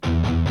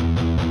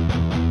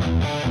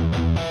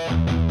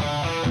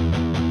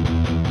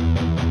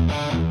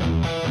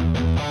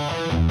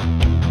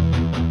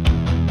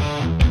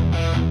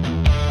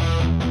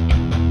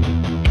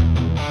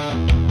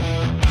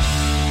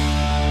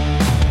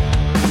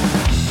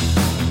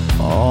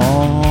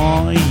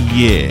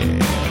Yeah.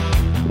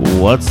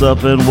 What's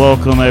up and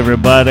welcome,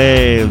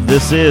 everybody.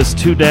 This is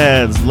Two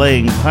Dads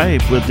Laying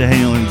Pipe with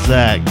Daniel and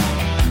Zach.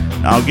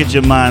 Now get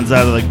your minds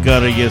out of the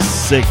gutter, you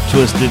sick,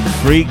 twisted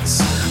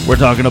freaks. We're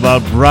talking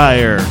about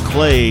Briar,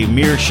 Clay,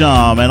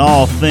 Meerschaum, and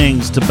all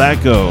things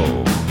tobacco.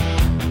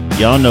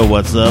 Y'all know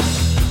what's up.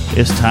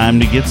 It's time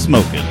to get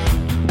smoking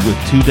with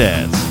Two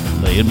Dads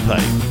Laying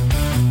Pipe.